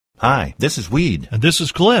Hi, this is Weed. And this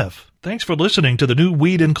is Cliff. Thanks for listening to the new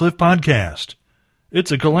Weed and Cliff podcast.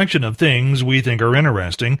 It's a collection of things we think are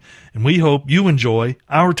interesting, and we hope you enjoy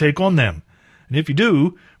our take on them. And if you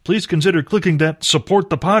do, please consider clicking that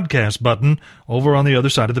support the podcast button over on the other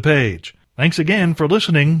side of the page. Thanks again for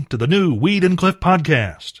listening to the new Weed and Cliff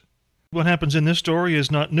podcast. What happens in this story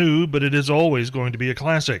is not new, but it is always going to be a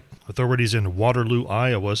classic. Authorities in Waterloo,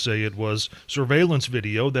 Iowa say it was surveillance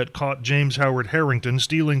video that caught James Howard Harrington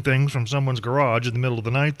stealing things from someone's garage in the middle of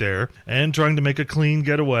the night there and trying to make a clean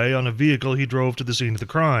getaway on a vehicle he drove to the scene of the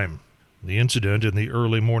crime. The incident in the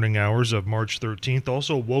early morning hours of March 13th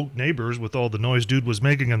also woke neighbors with all the noise dude was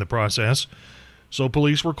making in the process, so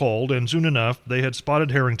police were called, and soon enough they had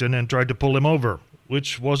spotted Harrington and tried to pull him over,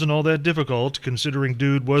 which wasn't all that difficult considering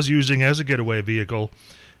dude was using as a getaway vehicle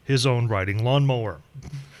his own riding lawnmower.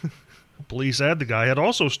 Police add the guy had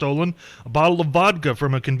also stolen a bottle of vodka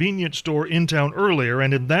from a convenience store in town earlier,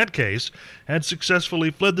 and in that case had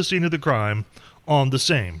successfully fled the scene of the crime on the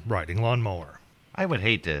same riding lawnmower. I would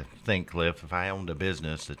hate to think, Cliff, if I owned a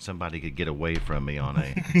business that somebody could get away from me on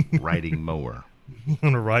a riding mower.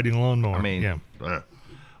 On a riding lawnmower. I mean, yeah.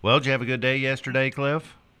 Well, did you have a good day yesterday,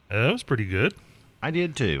 Cliff? That was pretty good. I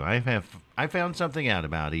did too. I found something out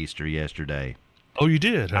about Easter yesterday. Oh, you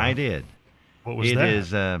did? Huh? I did. What was that? It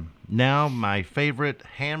is now my favorite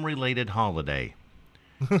ham-related holiday.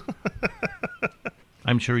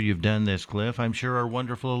 I'm sure you've done this, Cliff. I'm sure our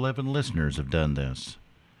wonderful 11 listeners have done this.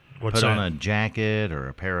 What's Put that? on a jacket or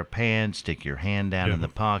a pair of pants, stick your hand down in the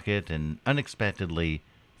pocket, and unexpectedly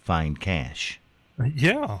find cash.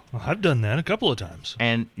 Yeah, I've done that a couple of times.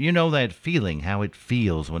 And you know that feeling, how it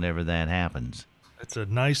feels whenever that happens. It's a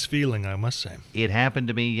nice feeling, I must say. It happened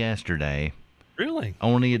to me yesterday. Really?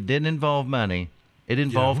 Only it didn't involve money. It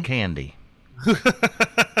involved candy.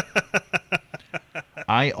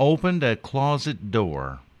 I opened a closet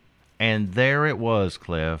door, and there it was,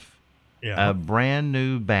 Cliff. Yeah. A brand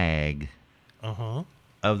new bag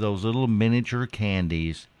of those little miniature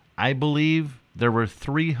candies. I believe there were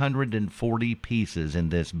 340 pieces in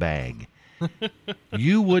this bag.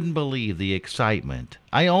 You wouldn't believe the excitement.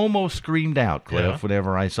 I almost screamed out, Cliff,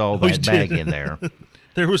 whenever I saw that bag in there.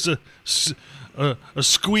 There was a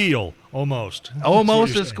squeal, almost.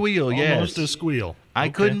 Almost a squeal, yes. Almost a squeal. I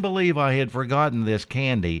couldn't believe I had forgotten this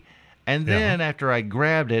candy. And then after I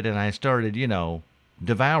grabbed it and I started,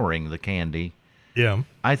 devouring the candy,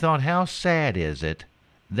 I thought, how sad is it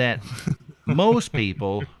that most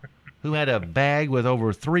people who had a bag with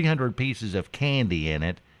over 300 pieces of candy in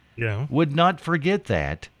it would not forget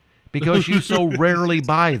that because you so rarely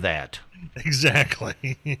buy that.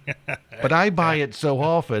 Exactly. But I buy it so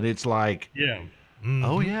often, it's like, Mm-hmm.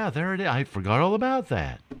 oh, yeah, there it is. I forgot all about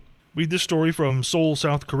that. Read this story from Seoul,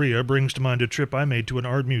 South Korea brings to mind a trip I made to an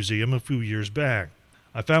art museum a few years back.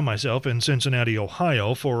 I found myself in Cincinnati,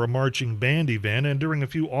 Ohio for a marching band event, and during a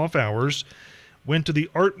few off hours, went to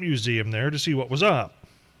the art museum there to see what was up.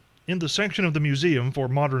 In the section of the museum for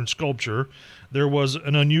modern sculpture, there was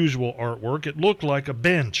an unusual artwork. It looked like a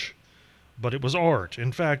bench, but it was art.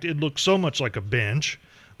 In fact, it looked so much like a bench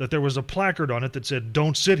that there was a placard on it that said,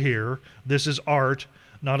 "Don't sit here. This is art,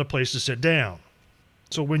 not a place to sit down."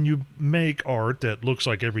 So when you make art that looks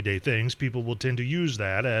like everyday things, people will tend to use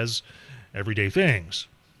that as everyday things.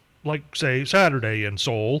 Like, say, Saturday in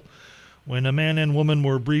Seoul, when a man and woman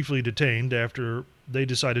were briefly detained after they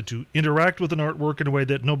decided to interact with an artwork in a way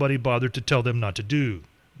that nobody bothered to tell them not to do.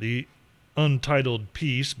 The untitled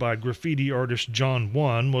piece by graffiti artist John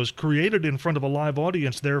One was created in front of a live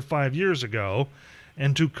audience there 5 years ago,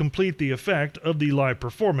 and to complete the effect of the live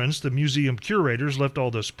performance, the museum curators left all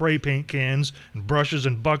the spray paint cans and brushes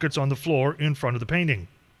and buckets on the floor in front of the painting.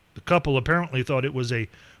 The couple apparently thought it was a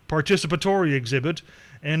participatory exhibit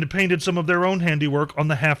and painted some of their own handiwork on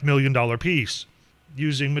the $500,000 piece,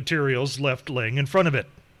 using materials left laying in front of it.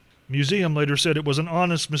 Museum later said it was an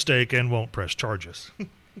honest mistake and won't press charges.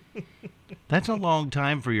 That's a long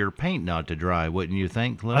time for your paint not to dry, wouldn't you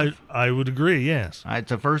think, Cliff? I would agree, yes. It's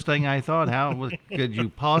the first thing I thought. How could you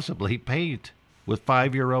possibly paint with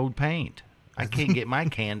 5-year-old paint? I can't get my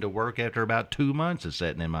can to work after about 2 months of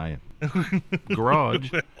sitting in my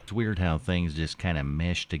garage. It's weird how things just kind of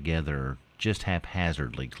mesh together just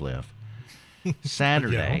haphazardly, Cliff.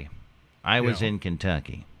 Saturday, I was in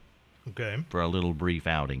Kentucky for a little brief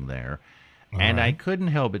outing there, and I couldn't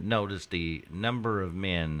help but notice the number of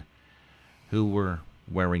men who were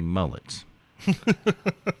wearing mullets.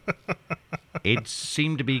 It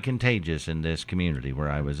seemed to be contagious in this community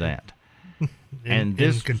where I was at. In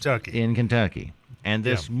Kentucky. In Kentucky. And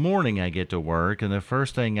this morning I get to work, and the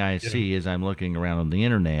first thing I see as I'm looking around on the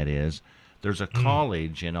internet is there's a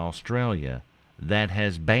college in Australia that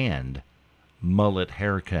has banned mullet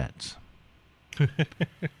haircuts.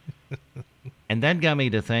 And that got me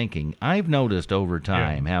to thinking, I've noticed over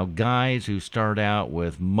time how guys who start out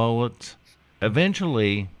with mullets,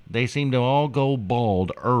 eventually they seem to all go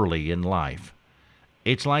bald early in life.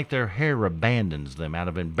 It's like their hair abandons them out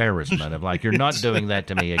of embarrassment of like, you're not doing that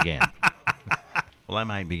to me again. Well, I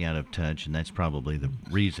might be out of touch, and that's probably the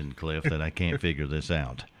reason, Cliff, that I can't figure this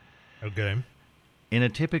out. Okay. In a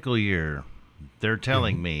typical year, they're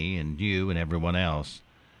telling me and you and everyone else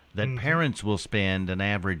that parents will spend an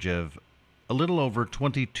average of a little over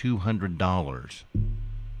 $2,200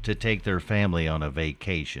 to take their family on a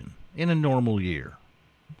vacation in a normal year.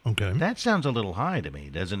 Okay. That sounds a little high to me,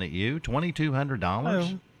 doesn't it, you? $2,200?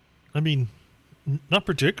 Well, I mean, not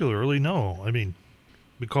particularly, no. I mean,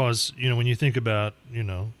 because, when you think about,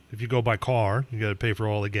 if you go by car, you got to pay for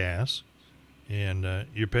all the gas, and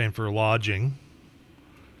you're paying for lodging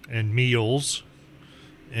and meals,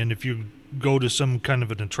 and if you go to some kind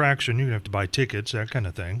of an attraction, you have to buy tickets, that kind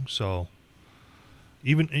of thing. So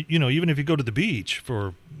even if you go to the beach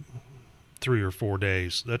for 3 or 4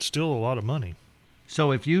 days, that's still a lot of money.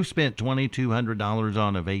 So if you spent $2,200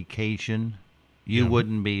 on a vacation, you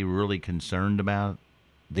wouldn't be really concerned about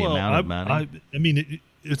the amount of money? I mean,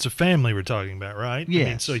 it's a family we're talking about, right? Yes. I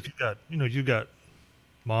mean, so if you got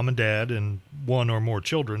mom and dad and one or more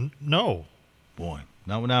children, no. Boy,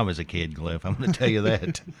 not when I was a kid, Cliff. I'm going to tell you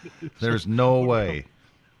that. There's no way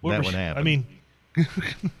that would happen. I mean,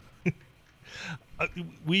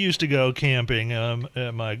 we used to go camping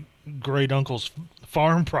at my great uncle's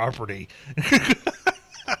farm property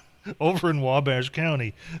over in Wabash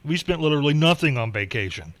County. We spent literally nothing on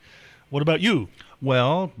vacation. What about you?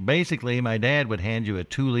 Well, basically, my dad would hand you a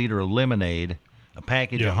 2-liter of lemonade, a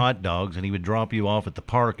package of hot dogs, and he would drop you off at the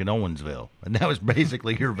park in Owensville. And that was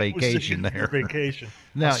basically your vacation there. Your vacation.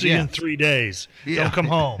 Now, I'll see you in 3 days. Yeah. Don't come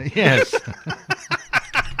home. Yes.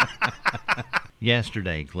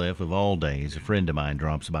 Yesterday, Cliff, of all days, a friend of mine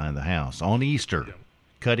drops by the house on Easter,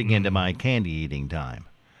 cutting into my candy eating time.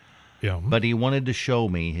 Yeah. But he wanted to show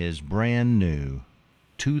me his brand new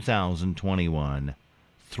 2021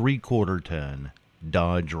 3/4-ton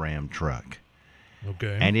Dodge Ram truck.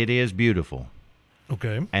 Okay. And it is beautiful.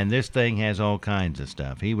 Okay. And this thing has all kinds of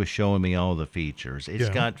stuff. He was showing me all the features. It's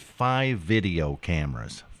got 5 video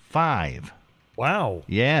cameras. 5. Wow.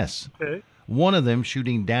 Yes. Okay. One of them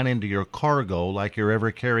shooting down into your cargo like you're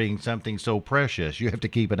ever carrying something so precious. You have to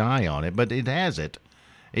keep an eye on it, but it has it.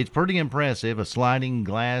 It's pretty impressive. A sliding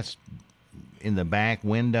glass in the back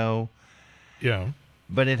window. Yeah.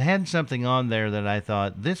 But it had something on there that I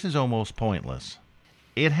thought, this is almost pointless.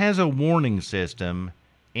 It has a warning system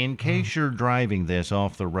in case you're driving this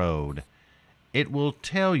off the road. It will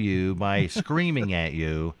tell you by screaming at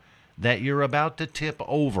you that you're about to tip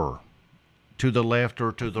over to the left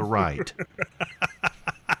or to the right.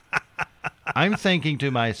 I'm thinking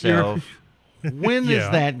to myself, when is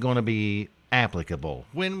that going to be applicable?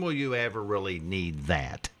 When will you ever really need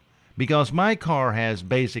that? Because my car has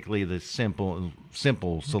basically the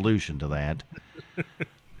simple solution to that.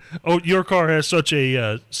 Oh, your car has such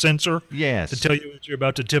a sensor? Yes. To tell you that you're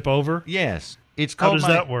about to tip over? Yes. It's How called does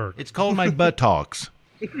that work? It's called my buttocks.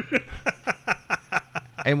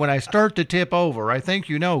 And when I start to tip over, I think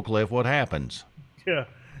you know, Cliff, what happens. Yeah.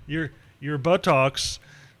 Your buttocks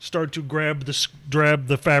start to grab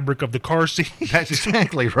the fabric of the car seat. That's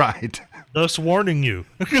exactly right. Thus warning you.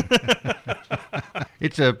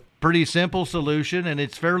 It's a pretty simple solution, and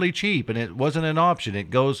it's fairly cheap, and it wasn't an option.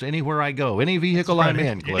 It goes anywhere I go, any vehicle I'm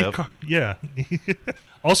in, Cliff. Yeah.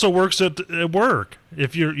 Also works at work.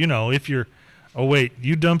 If you're, oh wait,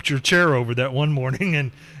 you dumped your chair over that one morning,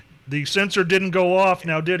 and the sensor didn't go off.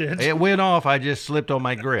 Now did it? It went off. I just slipped on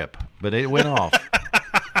my grip, but it went off.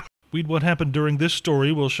 What happened during this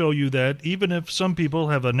story will show you that even if some people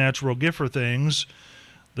have a natural gift for things,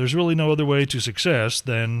 there's really no other way to success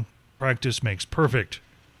than practice makes perfect.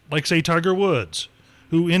 Like, say, Tiger Woods,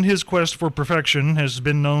 who in his quest for perfection has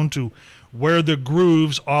been known to wear the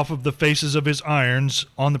grooves off of the faces of his irons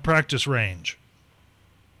on the practice range.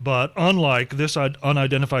 But unlike this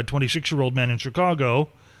unidentified 26-year-old man in Chicago,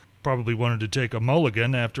 probably wanted to take a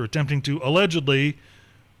mulligan after attempting to allegedly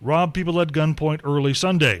rob people at gunpoint early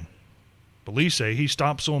Sunday. Police say he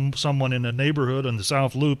stopped someone in a neighborhood in the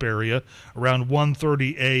South Loop area around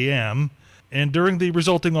 1:30 a.m., and during the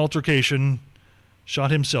resulting altercation,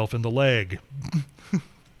 shot himself in the leg.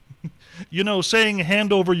 Saying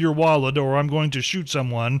hand over your wallet or I'm going to shoot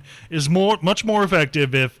someone is much more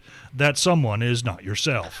effective if that someone is not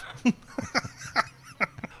yourself.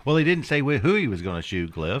 Well, he didn't say who he was going to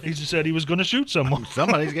shoot, Cliff. He just said he was going to shoot someone.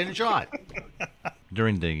 Somebody's getting shot.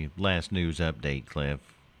 During the last news update, Cliff,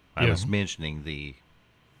 I Yeah. was mentioning the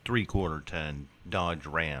 3/4 ton Dodge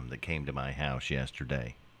Ram that came to my house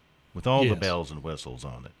yesterday with all the Yes. bells and whistles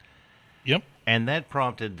on it. Yep. And that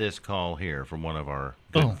prompted this call here from one of our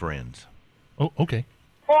good Oh. friends. Oh, okay.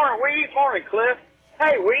 Morning, Weed. Morning, Cliff.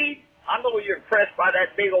 Hey, Weed. I know you're impressed by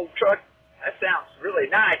that big old truck. That sounds really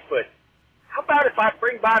nice, but how about if I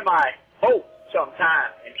bring by my boat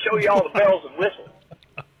sometime and show you all the bells and whistles?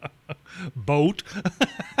 Boat.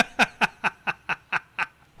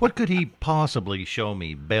 What could he possibly show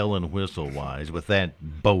me bell and whistle wise with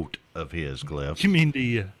that boat of his, Cliff? You mean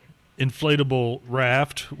the inflatable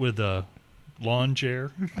raft with a lawn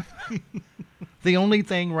chair? The only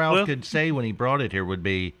thing Ralph Well- could say when he brought it here would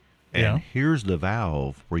be, and Yeah. here's the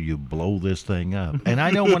valve where you blow this thing up. And I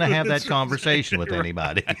don't want to have that That's conversation with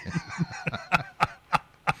anybody.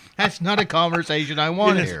 That's not a conversation I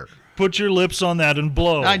want Yes. here. Put your lips on that and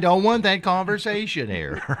blow. I don't want that conversation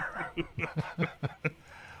here.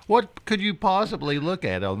 What could you possibly look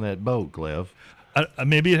at on that boat, Cliff?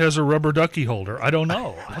 Maybe it has a rubber ducky holder. I don't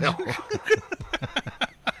know.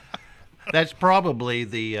 That's probably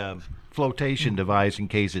the flotation device in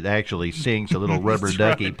case it actually sinks. A little rubber That's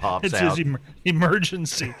ducky right. pops it's out. his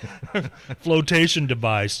emergency flotation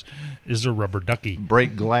device is a rubber ducky.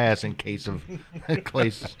 Break glass in case of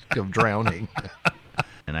drowning.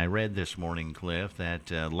 And I read this morning, Cliff, that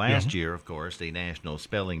last year, of course, the National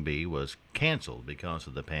Spelling Bee was canceled because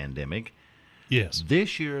of the pandemic. Yes.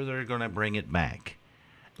 This year, they're going to bring it back.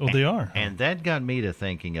 Oh, they are. And that got me to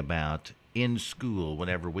thinking about in school,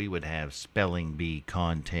 whenever we would have spelling bee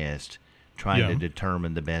contest, trying Yeah. to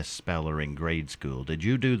determine the best speller in grade school. Did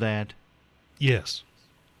you do that? Yes.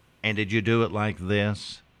 And did you do it like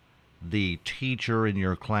this? The teacher in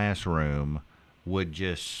your classroom would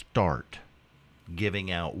just start giving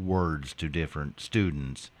out words to different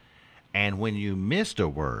students. And when you missed a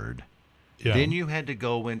word, Yeah. then you had to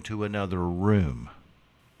go into another room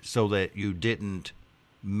so that you didn't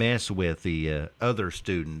mess with the other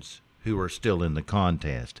students who are still in the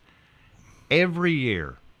contest. Every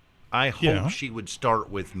year, I hope Yeah. she would start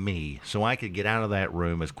with me so I could get out of that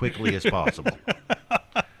room as quickly as possible.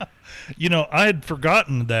 You know, I had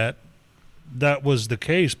forgotten that was the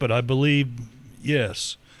case, but I believe,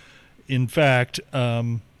 yes. In fact,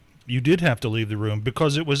 you did have to leave the room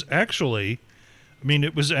because it was actually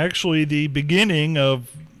the beginning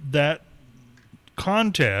of that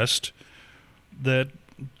contest that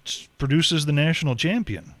produces the national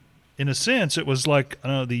champion. In a sense, it was like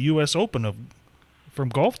the U.S. Open from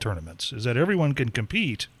golf tournaments, is that everyone can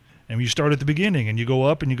compete, and you start at the beginning, and you go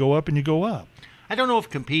up, and you go up, and you go up. I don't know if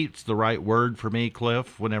compete's the right word for me,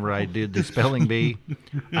 Cliff, whenever I did the spelling bee.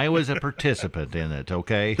 I was a participant in it,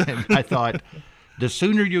 okay? And I thought, the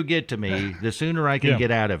sooner you get to me, the sooner I can Yeah.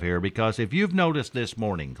 get out of here. Because if you've noticed this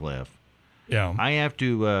morning, Cliff, Yeah. I have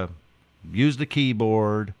to use the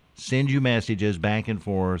keyboard, send you messages back and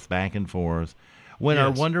forth, when our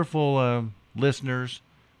Yes. wonderful listeners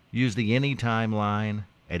use the Anytime line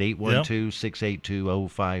at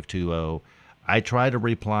 812-682-0520. I try to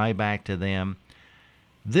reply back to them.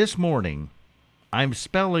 This morning, I'm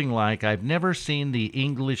spelling like I've never seen the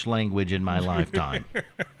English language in my lifetime.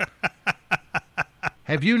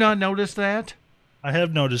 Have you not noticed that? I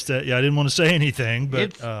have noticed that. Yeah, I didn't want to say anything, but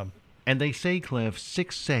It's- And they say, Cliff,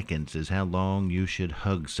 6 seconds is how long you should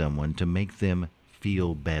hug someone to make them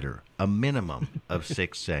feel better. A minimum of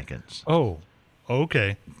 6 seconds. oh,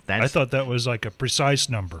 okay. I That's- thought that was like a precise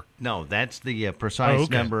number. No, that's the precise Oh,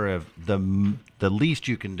 okay. number of the least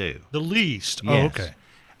you can do. The least. Oh, Yes. okay.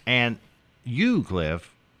 And you, Cliff,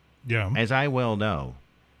 Yeah. as I well know,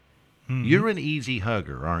 Mm-hmm. you're an easy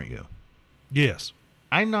hugger, aren't you? Yes.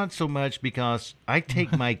 I'm not so much because I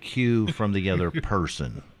take my cue from the other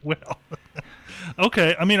person. Well,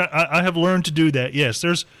 okay. I mean, I have learned to do that. Yes.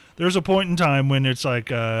 There's a point in time when it's like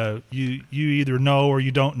you either know or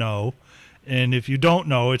you don't know, and if you don't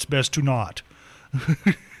know, it's best to not.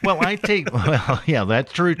 Well, yeah,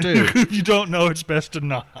 that's true too. If you don't know, it's best to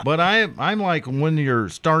not. But I'm like when you're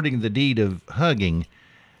starting the deed of hugging,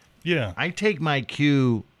 Yeah. I take my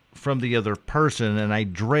cue from the other person, and I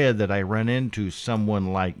dread that I run into someone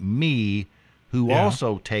like me who Yeah.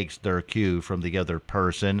 also takes their cue from the other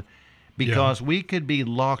person, because we could be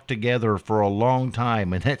locked together for a long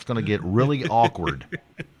time, and that's going to get really awkward.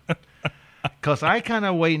 Because I kind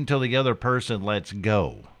of wait until the other person lets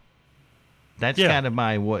go. That's Yeah. kind of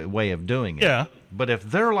my way of doing it. Yeah. But if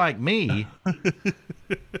they're like me,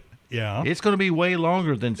 Yeah. it's going to be way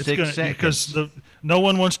longer than It's 6 gonna- seconds. because no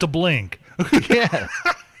one wants to blink. Yeah.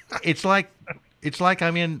 It's like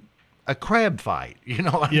I'm in a crab fight. You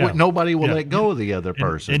know, Yeah. nobody will Yeah. let go of the other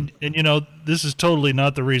person. And you know, this is totally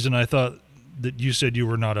not the reason I thought that you said you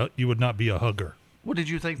would not be a hugger. What did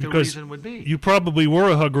you think the Because reason would be? You probably were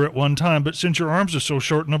a hugger at one time, but since your arms are so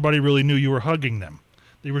short, nobody really knew you were hugging them.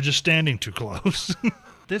 They were just standing too close.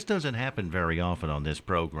 This doesn't happen very often on this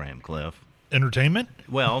program, Cliff. Entertainment?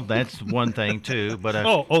 Well, that's one thing too. But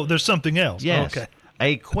Oh, there's something else. yes, Okay.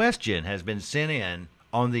 a question has been sent in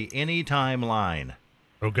on the Anytime line.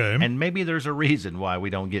 Okay. And maybe there's a reason why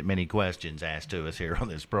we don't get many questions asked to us here on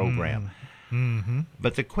this program. Mm-hmm.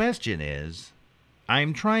 But the question is,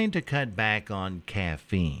 I'm trying to cut back on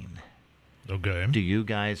caffeine. Okay. Do you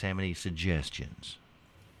guys have any suggestions?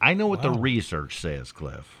 I know what the Wow. research says,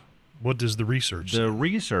 Cliff. What does the research say? The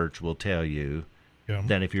research will tell you Yeah.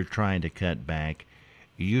 that if you're trying to cut back,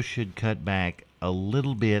 you should cut back a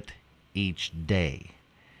little bit each day.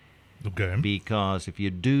 Okay. Because if you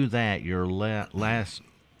do that, you're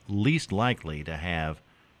least likely to have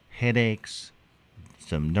headaches,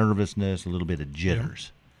 some nervousness, a little bit of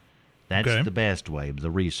jitters. That's Okay. the best way,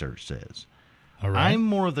 the research says. All right. I'm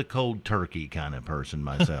more of the cold turkey kind of person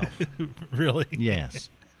myself. Really? Yes.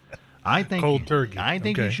 I think Cold turkey. I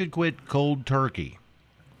think you Okay. should quit cold turkey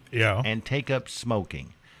Yeah. and take up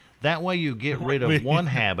smoking. That way you get rid of one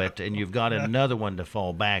habit and you've got another one to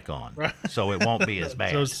fall back on. So it won't be as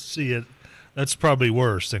bad. So see it. That's probably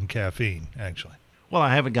worse than caffeine, actually. Well,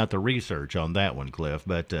 I haven't got the research on that one, Cliff,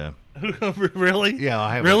 but Really? yeah,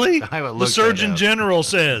 I haven't. Really? I haven't The looked Surgeon that up. General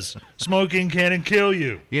says smoking can kill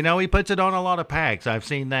you. You know, he puts it on a lot of packs. I've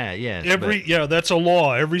seen that. Yes. Yeah, that's a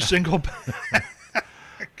law. Every single.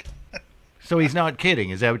 So he's not kidding.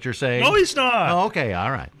 Is that what you're saying? No, he's not. Oh, okay.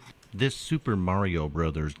 All right. This Super Mario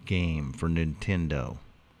Brothers game for Nintendo.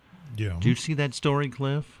 Yeah. Do you see that story,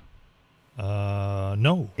 Cliff?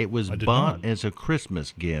 No. It was I did bought not. as a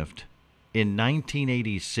Christmas gift in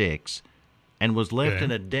 1986 and was left Okay.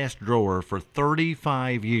 in a desk drawer for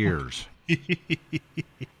 35 years.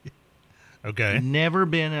 Okay. Never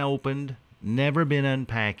been opened, never been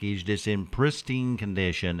unpackaged. It's in pristine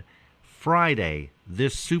condition. Friday,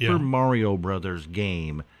 this Super Yeah. Mario Brothers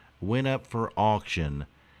game went up for auction,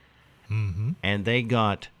 and they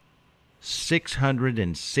got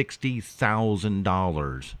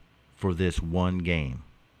 $660,000 for this one game.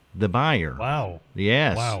 The buyer, Wow.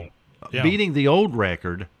 yes, Wow. Yeah. beating the old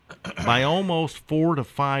record by almost 4 to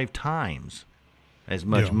 5 times as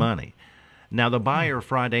much Yeah. money. Now, the buyer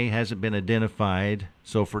Friday hasn't been identified,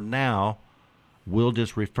 so for now, we'll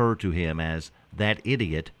just refer to him as that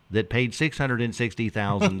idiot that paid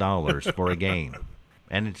 $660,000 for a game.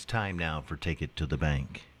 And it's time now for Take It to the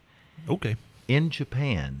Bank. Okay. In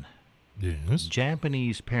Japan, Yes.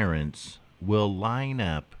 Japanese parents will line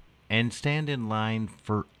up and stand in line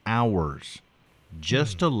for hours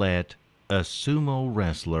just to let a sumo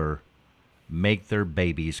wrestler make their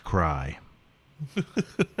babies cry.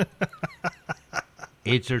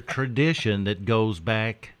 It's a tradition that goes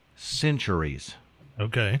back centuries,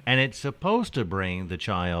 Okay. and it's supposed to bring the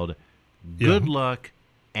child good luck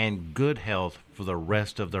and good health for the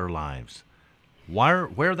rest of their lives.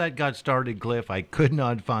 Where that got started, Cliff, I could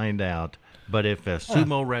not find out. But if a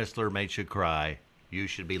sumo wrestler makes you cry, you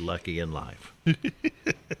should be lucky in life.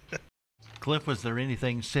 Cliff, was there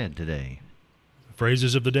anything said today?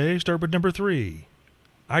 Phrases of the day start with number 3.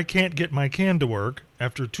 I can't get my can to work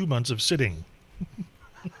after 2 months of sitting.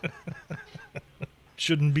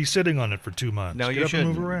 Shouldn't be sitting on it for 2 months. No, Get you up and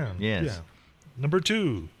move shouldn't. around. Yes. Yeah. Number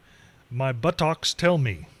 2. My buttocks tell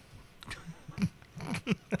me.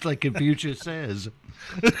 It's like Confucius says.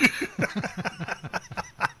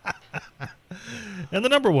 And the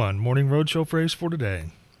number 1 Morning Roadshow phrase for today.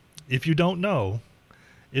 If you don't know,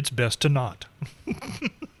 it's best to not.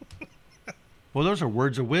 Well, those are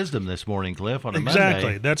words of wisdom this morning, Cliff, on a Exactly.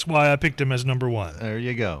 Monday. That's why I picked him as number 1. There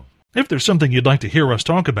you go. If there's something you'd like to hear us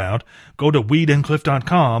talk about, go to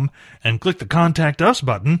weedandcliff.com and click the Contact Us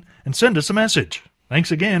button and send us a message.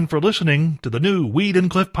 Thanks again for listening to the new Weed and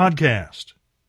Cliff podcast.